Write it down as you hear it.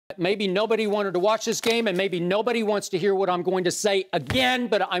Maybe nobody wanted to watch this game, and maybe nobody wants to hear what I'm going to say again,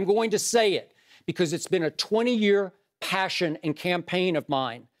 but I'm going to say it because it's been a 20-year passion and campaign of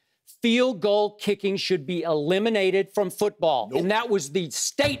mine. Field goal kicking should be eliminated from football. Nope. And that was the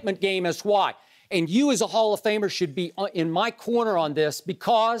statement game as why. And you as a Hall of Famer should be in my corner on this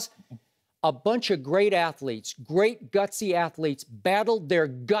because a bunch of great athletes, great gutsy athletes, battled their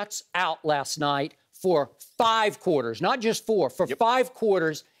guts out last night for 5 quarters, not just 4, for 5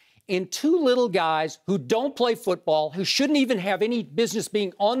 quarters. And 2 little guys who don't play football, who shouldn't even have any business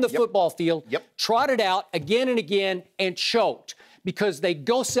being on the football field, trotted out again and again and choked because they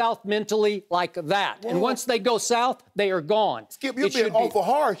go south mentally like that. Whoa. And once they go south, they are gone. Skip, you're being awful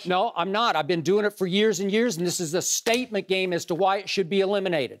harsh. No, I'm not. I've been doing it for years and years, and this is a statement game as to why it should be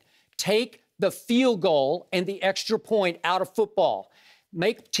eliminated. Take the field goal and the extra point out of football.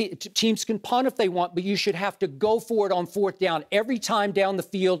 Teams can punt if they want, but you should have to go for it on 4th down every time down the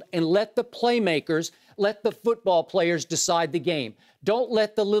field and let the playmakers, let the football players decide the game. Don't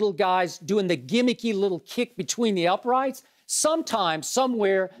let the little guys doing the gimmicky little kick between the uprights. Sometime,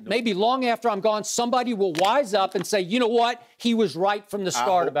 somewhere, maybe long after I'm gone, somebody will wise up and say, you know what? He was right from the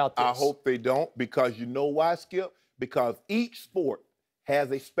start about this. I hope they don't, because you know why, Skip? Because each sport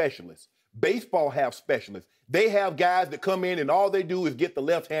has a specialist. Baseball have specialists. They have guys that come in and all they do is get the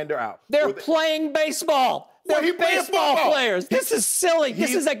left-hander out. They're playing baseball. They're baseball players. This is silly.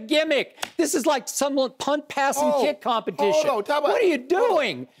 This is a gimmick. This is like some punt, pass, and kick competition. What are you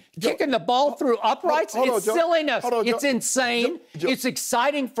doing? Kicking the ball through uprights? It's silliness. It's insane. It's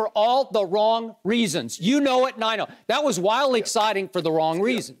exciting for all the wrong reasons. You know it, and I know. That was wildly exciting for the wrong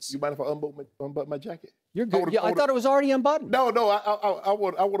reasons. You mind if I unbutton my jacket? You're good. I thought it was already unbuttoned. No, I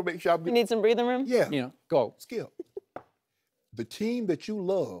want to make sure. You need some breathing room? Yeah. Go. Skip. The team that you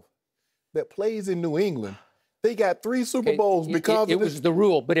love that plays in New England, they got 3 Super Bowls because it was the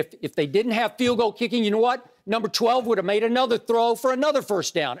rule. But if they didn't have field goal kicking, you know what? Number 12 would have made another throw for another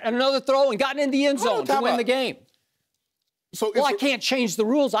 1st down and another throw and gotten in the end zone to win the game. So I can't change the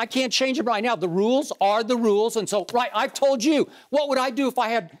rules. I can't change them right now. The rules are the rules. And so, I've told you, what would I do if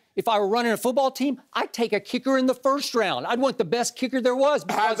I were running a football team? I'd take a kicker in the 1st round. I'd want the best kicker there was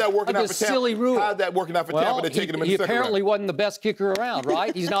because how's that working of out the for Tampa? silly rule. How's that working out for Tampa? They're taking him in the 2nd round. He apparently wasn't the best kicker around,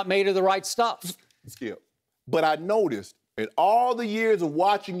 right? He's not made of the right stuff. Skip. But I noticed in all the years of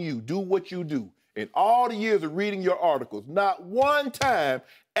watching you do what you do, in all the years of reading your articles, not one time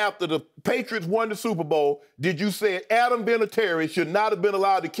after the Patriots won the Super Bowl did you say Adam Vinatieri should not have been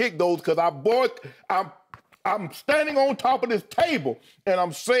allowed to kick those because I'm standing on top of this table and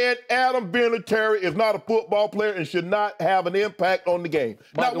I'm saying Adam Vinatieri is not a football player and should not have an impact on the game.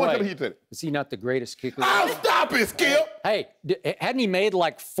 Not one time he said it. Is he not the greatest kicker? I'll stop it, Skip. Hey, hadn't he made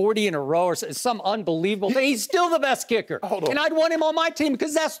like 40 in a row or some unbelievable thing? He's still the best kicker. And I'd want him on my team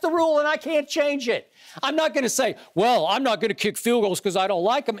because that's the rule and I can't change it. I'm not going to say, well, I'm not going to kick field goals because I don't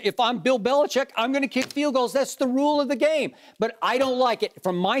like them. If I'm Bill Belichick, I'm going to kick field goals. That's the rule of the game. But I don't like it.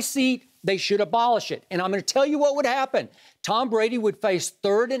 From my seat, they should abolish it. And I'm going to tell you what would happen. Tom Brady would face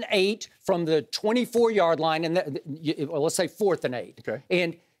 3rd and 8 from the 24-yard line, and let's say 4th and 8. Okay.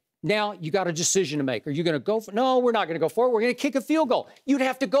 And now you got a decision to make. Are you going to go for? No, we're not going to go for it. We're going to kick a field goal. You'd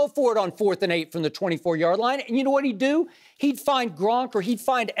have to go for it on 4th and 8 from the 24-yard line. And you know what he'd do? He'd find Gronk or he'd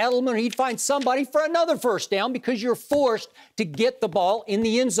find Edelman or he'd find somebody for another 1st down because you're forced to get the ball in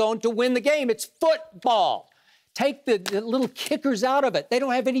the end zone to win the game. It's football. Take the little kickers out of it. They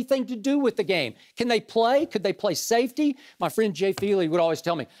don't have anything to do with the game. Can they play? Could they play safety? My friend Jay Feely would always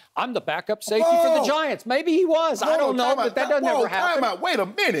tell me, I'm the backup safety for the Giants. Maybe he was. I don't know, but that doesn't ever happen. Wait a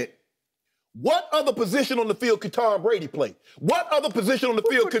minute. What other position on the field could Tom Brady play? What other position on the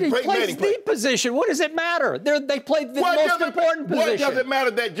field could Peyton Manning play? The position. What does it matter? They play the most important position. What does it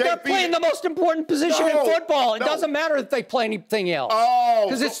matter that Jay They're playing the most important position in football. It doesn't matter if they play anything else.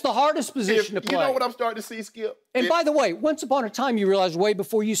 Because it's the hardest position to play. You know what I'm starting to see, Skip? And by the way, once upon a time, you realized way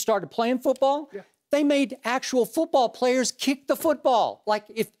before you started playing football, they made actual football players kick the football. Like,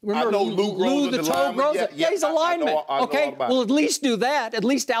 remember Lou the Toe Groza? Yeah, he's a lineman. Okay, well, at least do that. At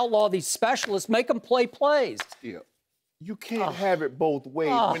least outlaw these specialists. Make them play plays. Yeah. You can't have it both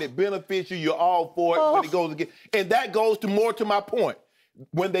ways. When it benefits you, you're all for it. When it goes against, and that goes to my point.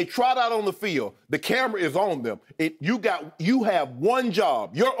 When they trot out on the field, the camera is on them. You have one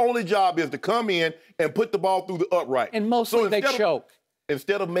job. Your only job is to come in and put the ball through the upright. And mostly they choke.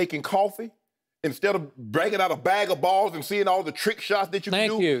 Instead of making coffee, instead of breaking out a bag of balls and seeing all the trick shots that you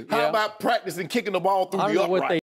can do, how about practicing kicking the ball through the upright?